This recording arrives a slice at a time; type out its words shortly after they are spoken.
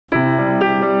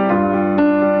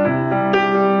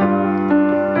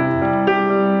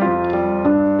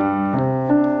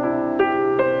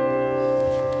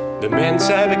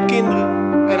mensen hebben kinderen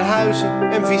en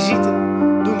huizen en visite.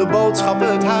 Doen de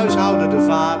boodschappen, het huishouden, de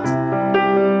vaat.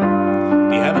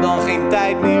 Die hebben dan geen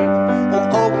tijd meer om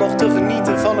ook nog te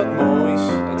genieten van het moois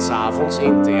dat 's avonds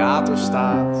in theater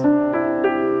staat.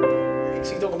 Ik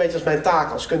zie het ook een beetje als mijn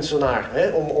taak als kunstenaar, hè?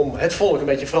 Om het volk een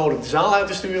beetje vrolijk de zaal uit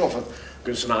te sturen. Of een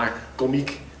kunstenaar,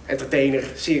 komiek, entertainer,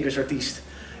 circusartiest.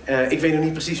 Ik weet nog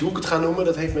niet precies hoe ik het ga noemen,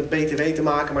 dat heeft met BTW te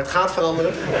maken, maar het gaat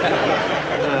veranderen.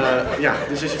 Ja,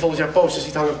 dus als je volgend jaar posters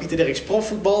ziet hangen Pieter Derks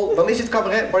profvoetbal, dan is het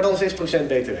cabaret, maar dan 6%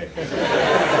 BTW.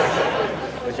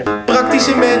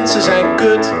 Praktische mensen zijn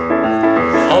kut,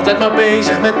 altijd maar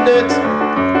bezig met nut.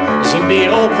 Zien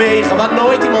beren op wegen waar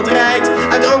nooit iemand rijdt,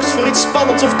 uit angst voor iets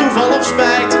spannends of toeval of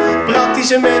spijt.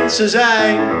 Praktische mensen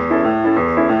zijn,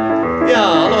 ja,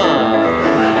 allemaal.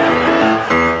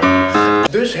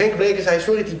 Dus Henk Bleker zei,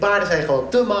 sorry, die paarden zijn gewoon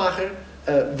te mager,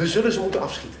 we zullen ze moeten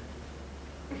afschieten.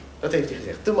 Dat heeft hij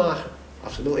gezegd, te mager.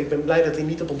 Ik ben blij dat hij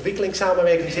niet op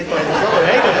ontwikkelingssamenwerking zit, maar het is wel een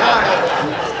hele rare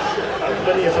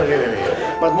manier van redeneren.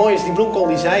 Maar het mooie is, die bloemkool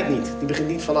die zei ik niet. Die begint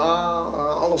niet van,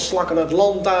 alle slakken het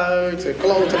land uit,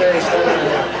 klotenbeesten.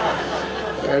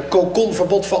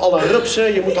 Kokonverbod voor alle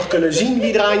rupsen, je moet toch kunnen zien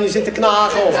wie er aan je zit te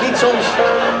knagen of niet soms.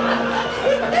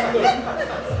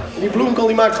 Die bloemkool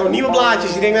die maakt gewoon nieuwe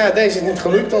blaadjes. Die denkt, nou, deze is niet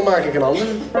gelukt, dan maak ik een andere.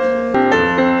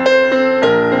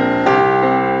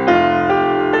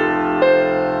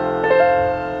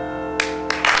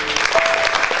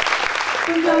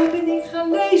 Door jou ben ik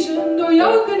gaan lezen, door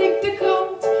jou ken ik de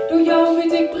krant. Door jou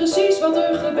weet ik precies wat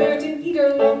er gebeurt in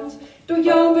ieder land. Door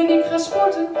jou ben ik gaan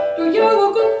sporten, door jou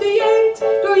ook op dieet.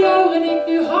 Door jou ren ik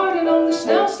nu harder dan de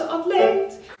snelste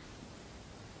atleet.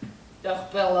 Dag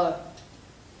Pelle.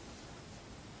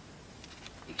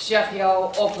 Ik zag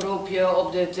jouw oproepje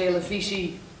op de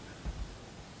televisie.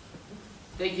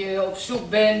 Dat je op zoek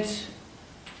bent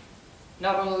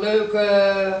naar een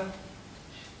leuke,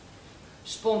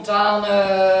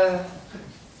 spontane,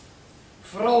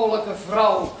 vrolijke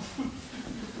vrouw.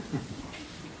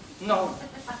 Nou,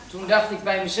 toen dacht ik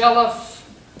bij mezelf,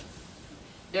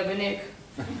 dat ben ik.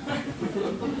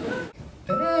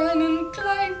 Ben een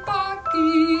klein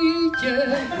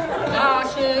pakietje,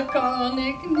 dragen kan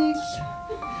ik niet.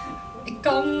 Ik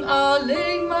kan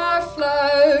alleen maar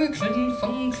fluiten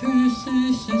van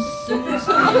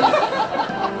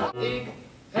Ik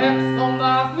heb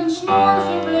vandaag mijn snor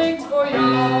gebleekt voor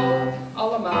jou,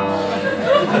 allemaal.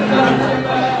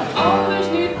 Anders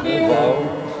niet meer,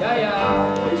 ja ja.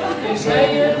 Je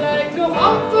zei je lijkt nog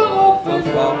amper op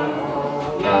het wang.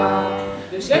 Ja,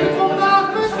 dus heb ik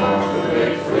vandaag mijn snor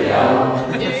gebleekt voor jou.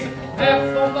 Ik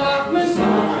heb vandaag mijn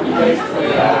snor gebleekt voor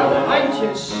jou.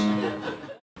 Handjes.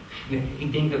 Nee,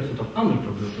 ik denk dat we toch andere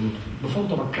producten moeten.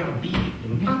 Bijvoorbeeld op een krat bier.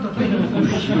 Dat weet ik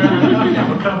ja,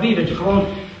 een krat bier, dat je gewoon,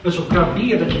 met zo'n krat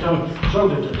bier, dat je dan zo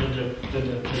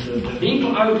de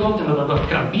winkel uitloopt en dat dat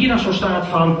krat bier dan zo staat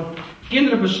van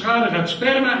kinderen beschadigen het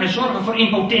sperma en zorgen voor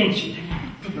impotentie.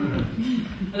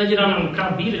 En dat je dan een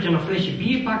krat bier, dat je een flesje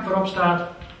bier pakt waarop staat: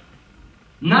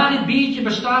 na dit biertje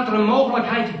bestaat er een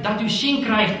mogelijkheid dat u zin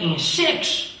krijgt in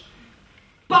seks.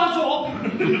 Pas op!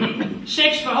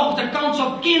 Seks verhoogt de kans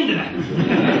op kinderen.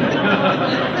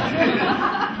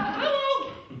 Hallo!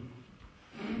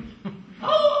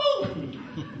 Hallo!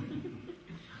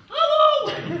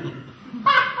 Hallo!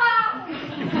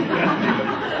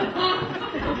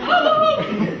 Hallo!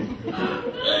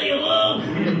 Hey, hallo!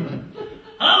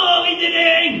 Hallo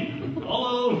iedereen!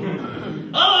 Hallo!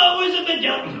 Hallo, hoe is het met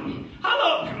jou?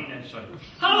 Hallo! Nee, sorry.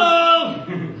 Hallo!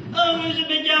 Hallo, hoe is het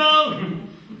met jou?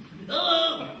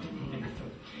 Hallo!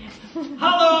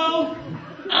 Hallo!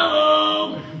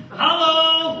 Hallo!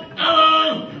 Hallo!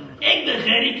 Hallo! Ik ben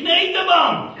Gerry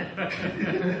Kneteman!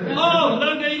 Oh,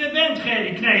 leuk dat je er bent,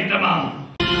 Gerry Kneteman!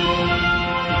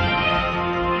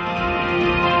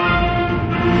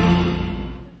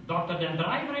 Dokter Den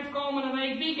Drijver heeft komende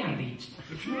week weekenddienst.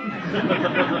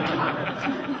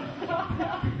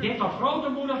 Dit was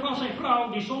grootmoeder van zijn vrouw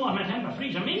die zondag met hem naar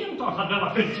Friese Meerentocht had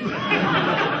willen fietsen.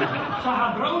 Ze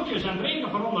had broodjes en drinken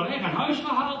voor onderweg in huis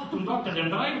gehaald toen dokter Den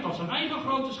Drijver tot zijn eigen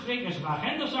grote schrik in zijn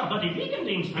agenda zag dat hij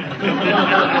weekenddienst had.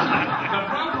 De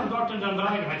vrouw van dokter Den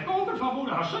Drijver heeft kokend van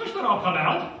moeder haar zuster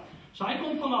opgebeld. Zij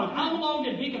komt vanuit Almelo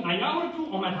dit weekend naar jou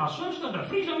toe om met haar zuster de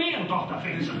Friese Meerentocht te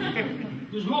fietsen.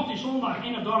 Dus mocht hij zondag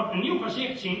in het dorp een nieuw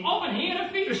gezicht zien op een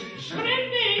herenfiets, schrik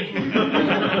niet!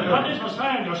 Dat is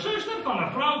waarschijnlijk de zuster van de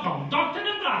vrouw van dokter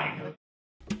Den Drijver.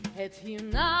 Het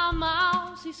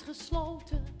hiernamaals is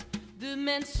gesloten, de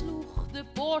mens sloeg de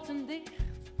poorten dicht.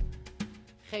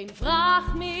 Geen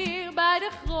vraag meer bij de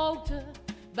grote,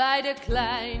 bij de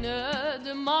kleine,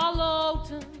 de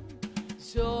malloten.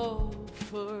 Zo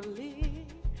verlicht.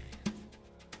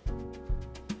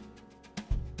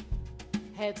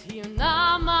 Het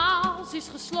hiernamaals is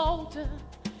gesloten,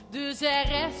 dus er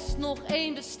rest nog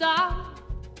één bestaan.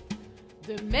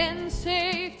 De mens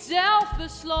heeft zelf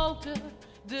besloten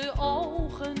de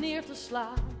ogen neer te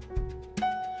slaan.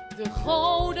 De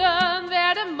goden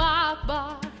werden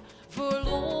maakbaar,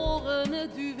 verloren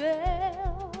het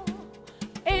duel.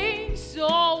 Eens zo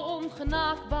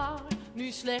ongenaakbaar,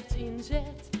 nu slechts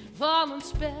inzet van een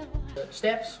spel.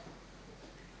 Steps.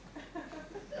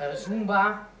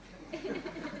 Zumba.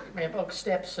 Maar je hebt ook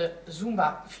steps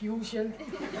Zumba Fusion.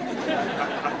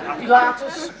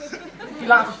 Pilates.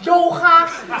 Pilates Yoga.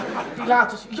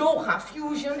 Pilates Yoga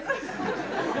Fusion.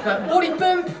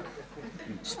 Bodypump.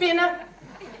 Spinnen.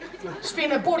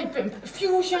 Spinnen Bodypump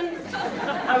Fusion.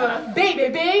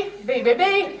 BBB.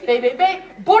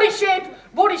 Body Shape.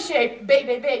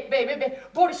 BBB.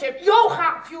 Body Shape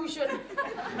Yoga Fusion.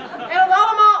 En dat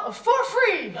allemaal for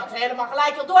free. Dat is helemaal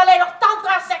gelijk. Joh. Doe alleen nog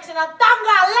tantra seks en dan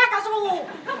tanga. Lekker zo.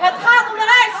 Het gaat om de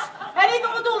reis. En niet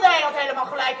om het doen. Nee, dat helemaal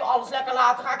gelijk. Joh. Alles lekker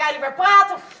laten. Ga ik eigenlijk weer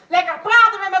praten. Lekker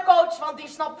praten met mijn coach. Want die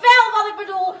snapt wel wat ik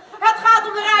bedoel. Het gaat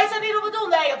om de reis en niet om het doen.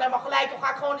 Nee, dat helemaal gelijk. Joh. Ga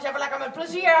ik gewoon eens even lekker mijn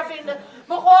plezier vinden.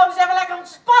 Me gewoon eens even lekker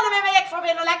ontspannen met mijn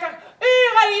ex-verbinden. Lekker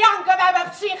uren janken bij mijn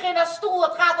psyche in de stoel.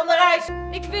 Het gaat om de reis.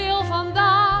 Ik wil vandaag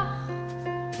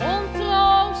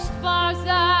ontroostbaar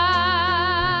zijn.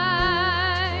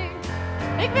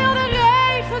 Ik wil de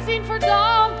regen zien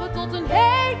verdampen tot een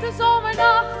hete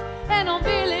zomernacht. En dan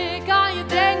wil ik aan je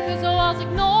denken zoals ik